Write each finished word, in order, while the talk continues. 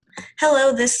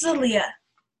Hello, this is Aaliyah,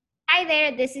 Hi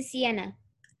there, this is Sienna.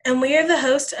 and we are the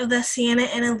hosts of the Sienna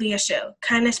and Aaliyah Show,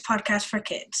 Kindness Podcast for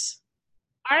Kids,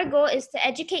 Our goal is to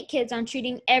educate kids on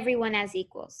treating everyone as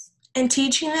equals, and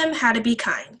teaching them how to be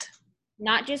kind.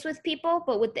 not just with people,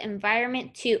 but with the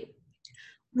environment too.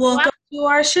 Welcome to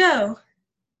our show.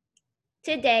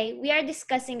 Today, we are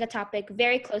discussing a topic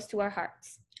very close to our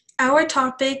hearts. Our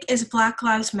topic is Black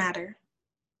Lives Matter.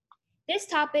 This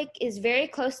topic is very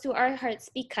close to our hearts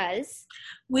because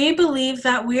we believe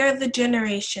that we are the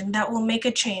generation that will make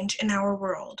a change in our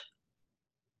world.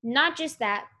 Not just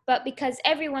that, but because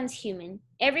everyone's human.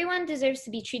 Everyone deserves to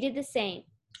be treated the same.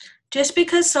 Just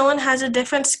because someone has a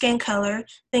different skin color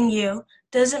than you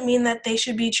doesn't mean that they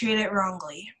should be treated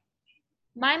wrongly.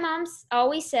 My mom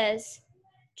always says,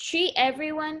 treat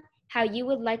everyone how you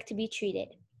would like to be treated.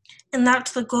 And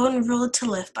that's the golden rule to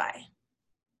live by.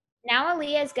 Now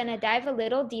Aaliyah is going to dive a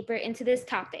little deeper into this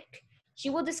topic.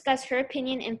 She will discuss her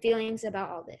opinion and feelings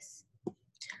about all this.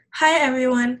 Hi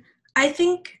everyone. I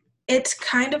think it's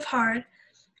kind of hard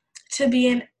to be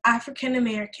an African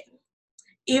American,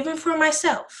 even for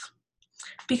myself,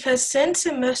 because since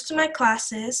in most of my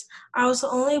classes, I was the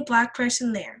only Black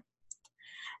person there.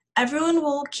 Everyone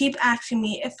will keep asking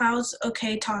me if I was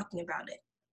okay talking about it.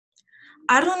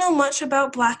 I don't know much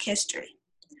about Black history.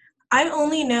 I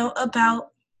only know about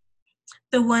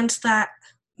the ones that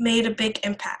made a big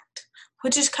impact,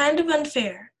 which is kind of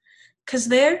unfair, because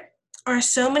there are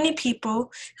so many people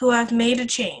who have made a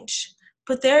change,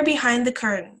 but they're behind the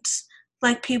curtains,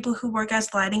 like people who work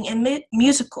as lighting in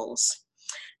musicals.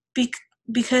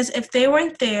 Because if they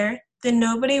weren't there, then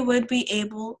nobody would be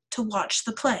able to watch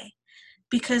the play,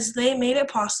 because they made it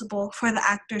possible for the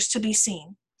actors to be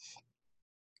seen.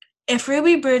 If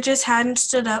Ruby Bridges hadn't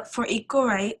stood up for equal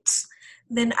rights,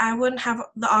 then I wouldn't have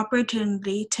the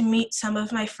opportunity to meet some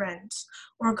of my friends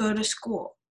or go to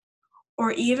school,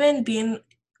 or even be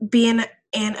in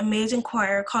an amazing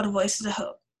choir called Voices of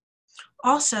Hope.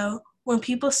 Also, when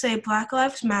people say Black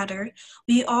Lives Matter,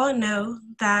 we all know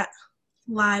that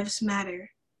lives matter,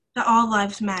 that all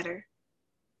lives matter.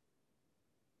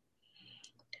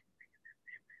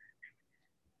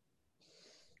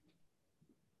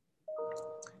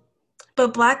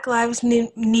 But Black lives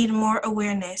need more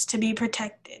awareness to be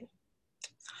protected.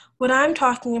 What I'm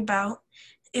talking about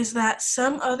is that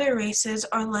some other races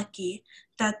are lucky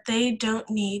that they don't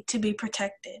need to be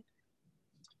protected,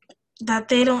 that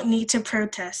they don't need to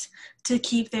protest to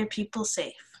keep their people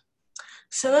safe.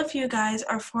 Some of you guys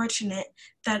are fortunate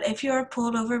that if you are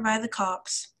pulled over by the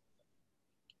cops,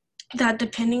 that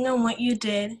depending on what you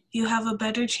did, you have a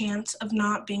better chance of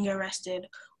not being arrested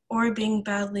or being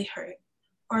badly hurt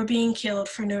or being killed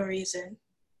for no reason.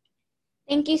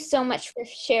 Thank you so much for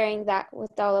sharing that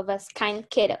with all of us kind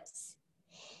kiddos.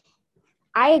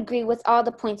 I agree with all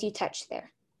the points you touched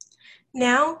there.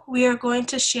 Now we are going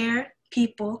to share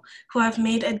people who have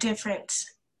made a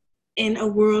difference in a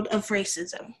world of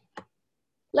racism.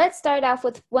 Let's start off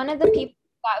with one of the people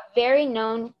who got very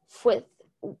known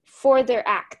for their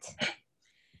act.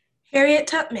 Harriet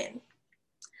Tubman.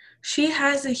 She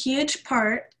has a huge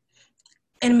part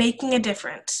in making a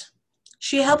difference.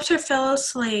 She helped her fellow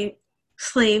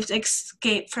slaves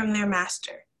escape from their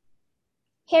master.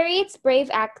 Harriet's brave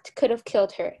act could have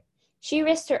killed her. She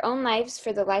risked her own lives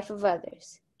for the life of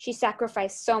others. She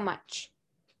sacrificed so much.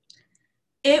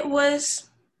 It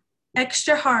was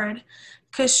extra hard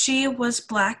because she was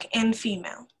Black and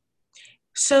female.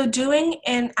 So doing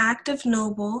an act of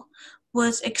noble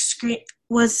was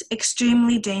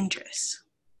extremely dangerous.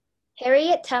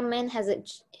 Harriet Tubman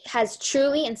has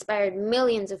truly inspired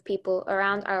millions of people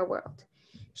around our world.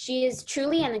 She is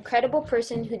truly an incredible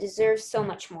person who deserves so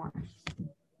much more.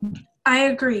 I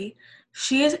agree.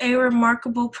 She is a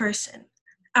remarkable person.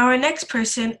 Our next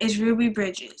person is Ruby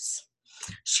Bridges.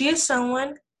 She is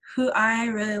someone who I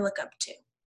really look up to.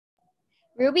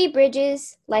 Ruby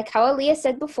Bridges, like how Aaliyah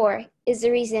said before, is the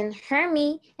reason her,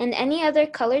 me, and any other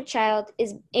colored child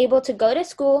is able to go to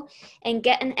school and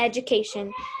get an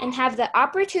education and have the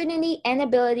opportunity and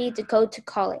ability to go to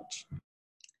college.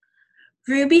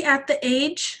 Ruby, at the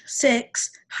age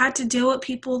 6, had to deal with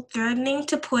people threatening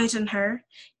to poison her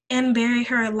and bury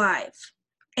her alive,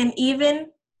 and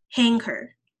even hang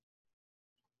her.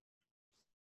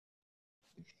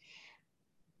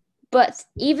 But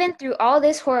even through all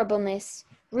this horribleness,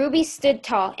 Ruby stood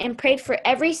tall and prayed for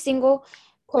every single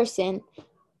person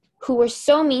who were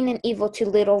so mean and evil to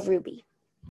little Ruby.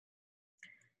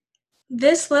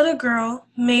 This little girl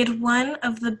made one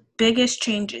of the biggest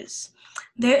changes.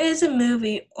 There is a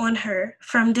movie on her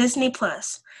from Disney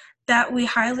Plus that we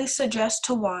highly suggest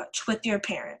to watch with your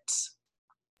parents.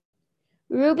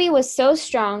 Ruby was so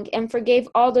strong and forgave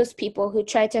all those people who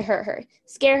tried to hurt her,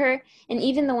 scare her, and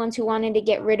even the ones who wanted to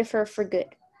get rid of her for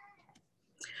good.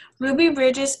 Ruby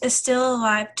Bridges is still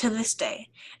alive to this day,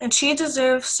 and she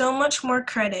deserves so much more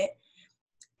credit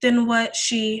than what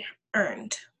she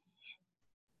earned.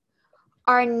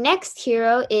 Our next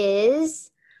hero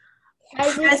is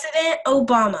President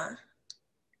Obama.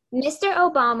 Mr.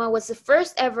 Obama was the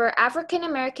first ever African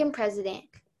American president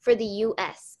for the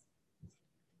U.S.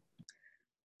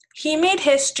 He made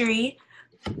history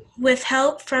with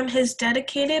help from his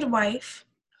dedicated wife,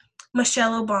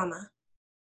 Michelle Obama.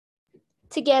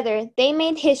 Together, they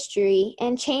made history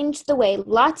and changed the way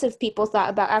lots of people thought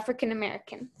about African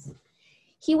Americans.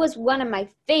 He was one of my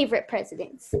favorite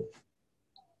presidents.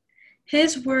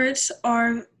 His words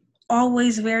are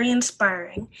always very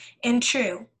inspiring and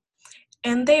true,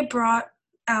 and they brought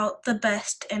out the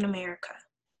best in America.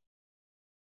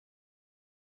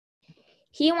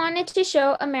 He wanted to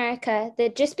show America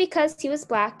that just because he was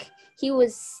Black, he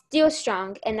was still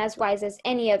strong and as wise as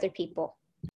any other people.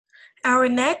 Our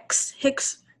next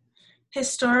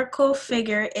historical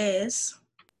figure is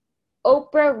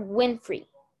Oprah Winfrey.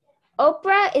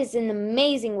 Oprah is an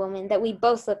amazing woman that we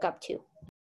both look up to.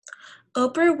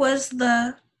 Oprah was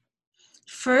the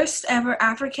first ever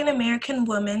African American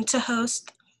woman to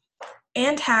host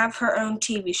and have her own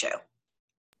TV show.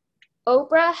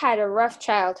 Oprah had a rough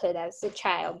childhood as a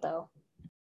child, though.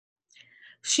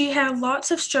 She had lots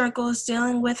of struggles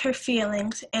dealing with her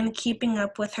feelings and keeping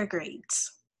up with her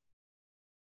grades.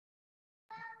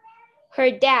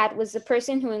 Her dad was the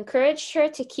person who encouraged her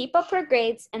to keep up her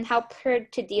grades and helped her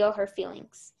to deal her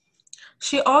feelings.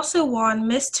 She also won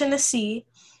Miss Tennessee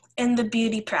in the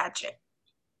beauty pageant.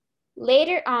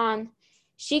 Later on,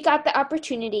 she got the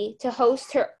opportunity to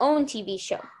host her own TV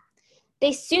show.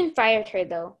 They soon fired her,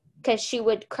 though, because she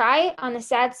would cry on a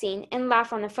sad scene and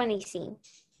laugh on a funny scene.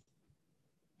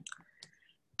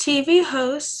 TV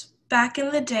hosts back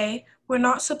in the day were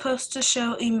not supposed to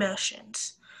show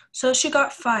emotions, so she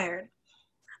got fired.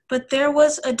 But there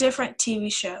was a different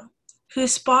TV show who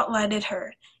spotlighted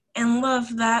her and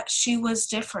loved that she was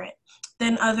different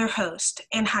than other hosts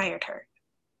and hired her.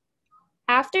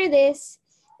 After this,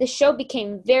 the show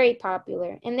became very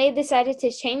popular, and they decided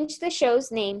to change the show's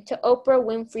name to Oprah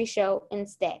Winfrey Show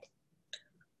instead.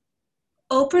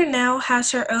 Oprah now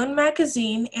has her own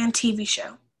magazine and TV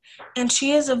show, and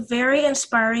she is a very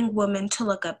inspiring woman to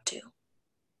look up to.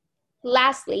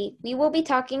 Lastly, we will be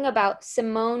talking about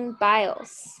Simone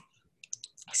Biles.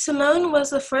 Simone was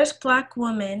the first Black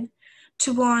woman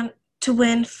to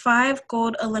win 5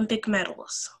 gold Olympic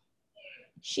medals.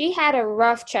 She had a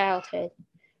rough childhood.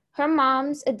 Her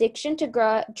mom's addiction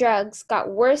to drugs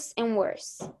got worse and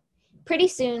worse. Pretty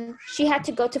soon, she had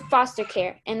to go to foster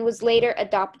care and was later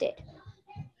adopted.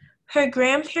 Her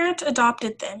grandparents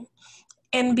adopted them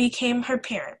and became her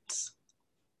parents.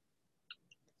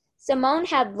 Simone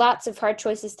had lots of hard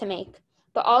choices to make,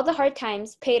 but all the hard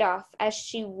times paid off as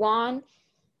she won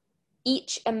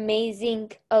each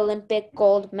amazing Olympic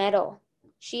gold medal.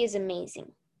 She is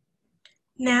amazing.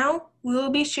 Now, we will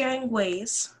be sharing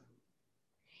ways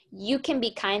you can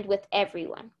be kind with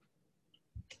everyone.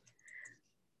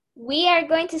 We are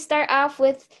going to start off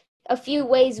with a few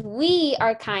ways we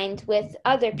are kind with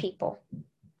other people.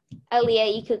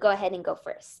 Aaliyah, you could go ahead and go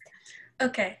first.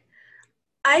 Okay.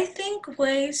 I think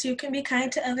ways you can be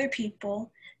kind to other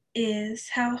people is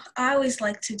how I always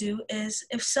like to do is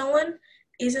if someone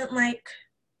isn't like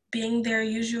being their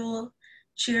usual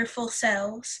cheerful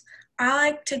selves, I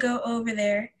like to go over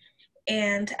there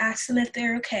and ask them if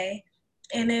they're okay.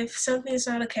 And if something's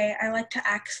not okay, I like to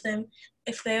ask them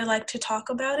if they would like to talk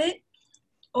about it,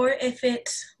 or if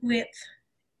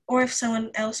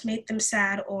someone else made them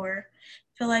sad or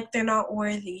feel like they're not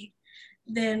worthy,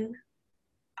 then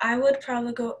I would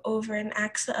probably go over and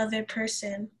ask the other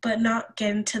person, but not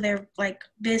get into their like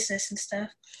business and stuff,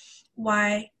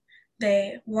 why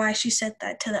she said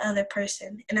that to the other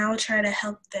person, and I would try to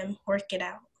help them work it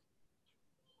out.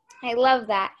 I love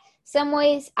that. Some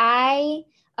ways I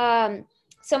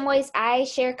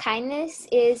share kindness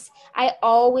is I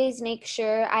always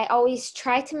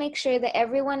try to make sure that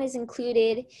everyone is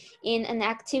included in an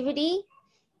activity.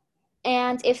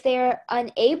 And if they're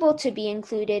unable to be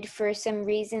included for some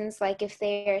reasons, like if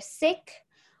they're sick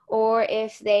or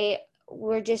if they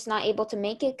were just not able to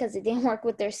make it because it didn't work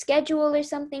with their schedule or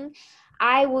something,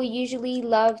 I will usually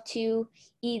love to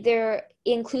either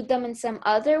include them in some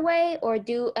other way or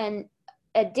do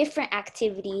a different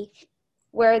activity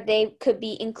where they could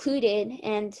be included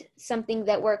and something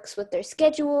that works with their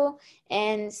schedule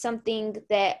and something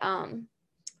that,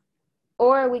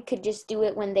 or we could just do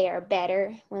it when they are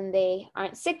better, when they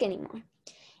aren't sick anymore.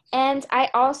 And I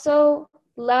also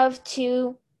love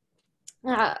to,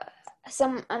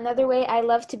 another way I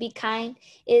love to be kind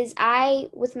is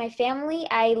with my family,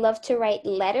 I love to write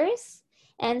letters.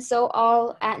 And so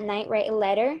I'll at night write a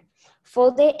letter,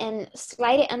 fold it and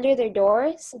slide it under their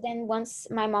door. So then once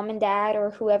my mom and dad or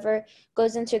whoever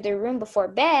goes into their room before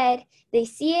bed, they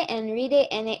see it and read it,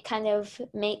 and it kind of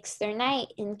makes their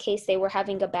night in case they were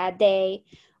having a bad day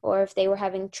or if they were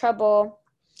having trouble.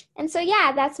 And so,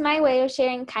 yeah, that's my way of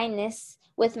sharing kindness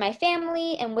with my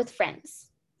family and with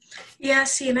friends. Yeah,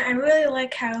 Sienna, I really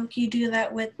like how you do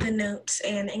that with the notes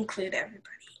and include everybody.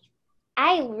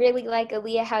 I really like,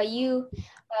 Aaliyah, how you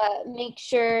make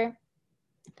sure,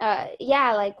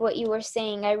 like what you were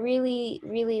saying. I really,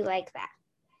 really like that.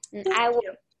 And I will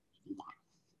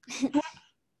do that.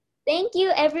 Thank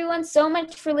you, everyone, so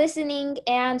much for listening.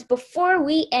 And before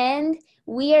we end,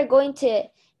 we are going to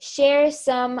share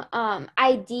some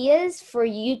ideas for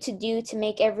you to do to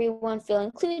make everyone feel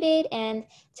included and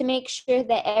to make sure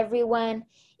that everyone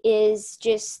is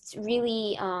just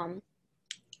really,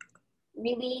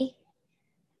 really,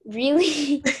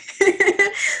 really,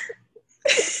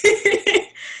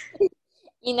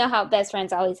 you know how best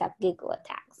friends always have giggle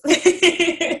attacks.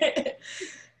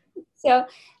 So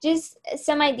just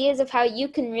some ideas of how you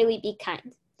can really be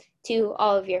kind to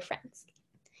all of your friends.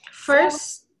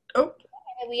 First,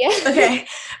 okay.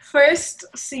 First,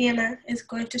 Sienna is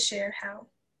going to share how,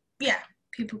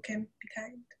 people can be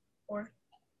kind. Or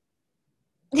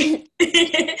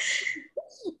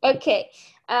okay.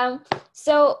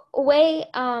 So a way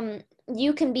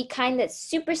you can be kind that's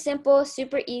super simple,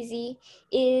 super easy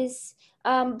is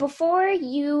before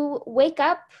you wake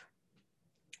up.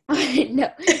 No.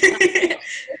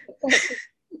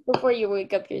 Before you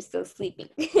wake up, you're still sleeping.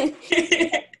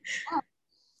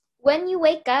 When you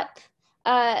wake up,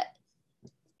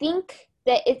 think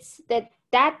that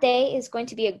that day is going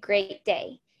to be a great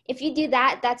day. If you do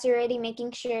that, that's already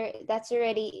making sure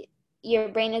your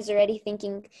brain is already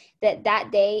thinking that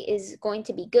that day is going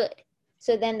to be good.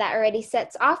 So then that already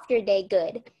sets off your day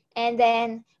good. And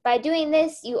then by doing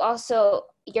this,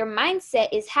 your mindset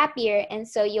is happier, and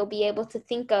so you'll be able to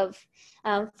think of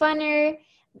funner,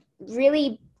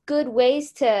 really good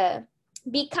ways to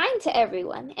be kind to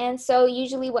everyone. And so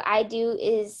usually what I do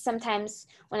is sometimes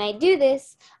when I do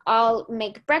this, I'll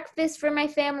make breakfast for my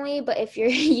family. But if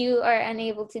you are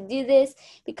unable to do this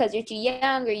because you're too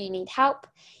young or you need help,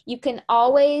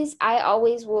 I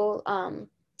always will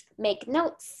make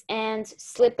notes and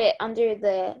slip it under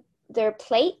their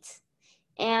plate.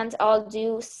 And I'll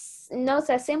do notes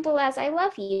as simple as "I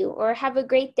love you" or "Have a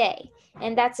great day."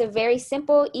 And that's a very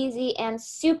simple, easy, and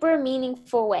super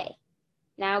meaningful way.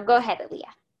 Now go ahead,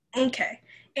 Aaliyah. Okay.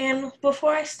 And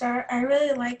before I start, I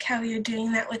really like how you're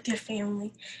doing that with your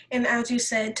family. And as you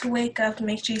said, to wake up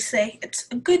makes you say, it's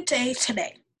a good day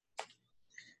today.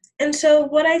 And so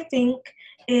what I think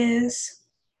is,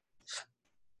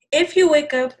 if you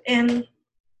wake up and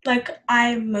like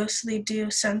I mostly do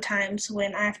sometimes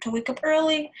when I have to wake up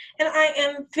early and I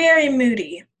am very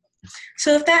moody.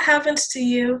 So if that happens to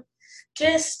you,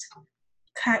 just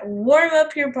warm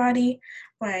up your body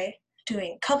by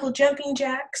doing a couple jumping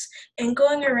jacks and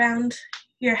going around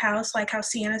your house, like how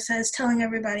Sienna says, telling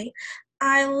everybody,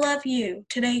 I love you.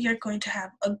 Today you're going to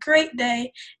have a great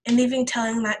day, and even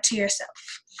telling that to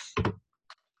yourself.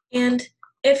 And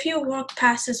if you walk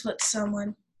past this with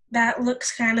someone that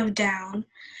looks kind of down,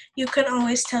 you can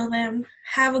always tell them,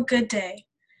 have a good day,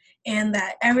 and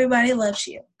that everybody loves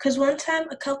you. Because one time,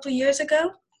 a couple years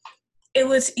ago, it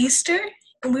was Easter,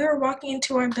 and we were walking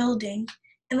into our building,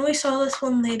 and we saw this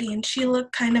one lady, and she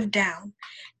looked kind of down.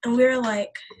 And we were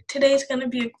like, today's going to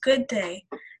be a good day,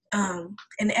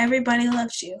 and everybody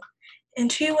loves you.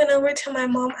 And she went over to my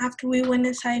mom after we went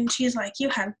inside, and she's like, you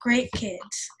have great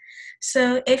kids.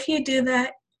 So if you do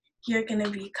that, you're going to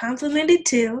be complimented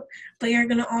too, but you're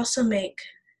going to also make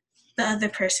the other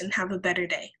person have a better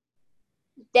day.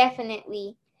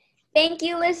 Definitely. Thank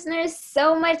you, listeners,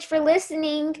 so much for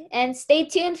listening, and stay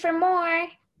tuned for more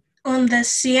on the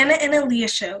Sienna and Aaliyah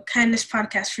Show, Kindness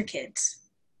Podcast for Kids.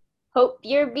 Hope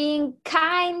you're being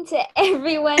kind to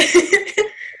everyone,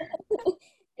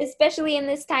 especially in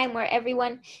this time where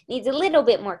everyone needs a little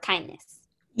bit more kindness.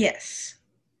 Yes.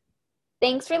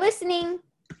 Thanks for listening.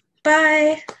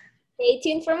 Bye. Stay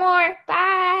tuned for more.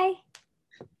 Bye.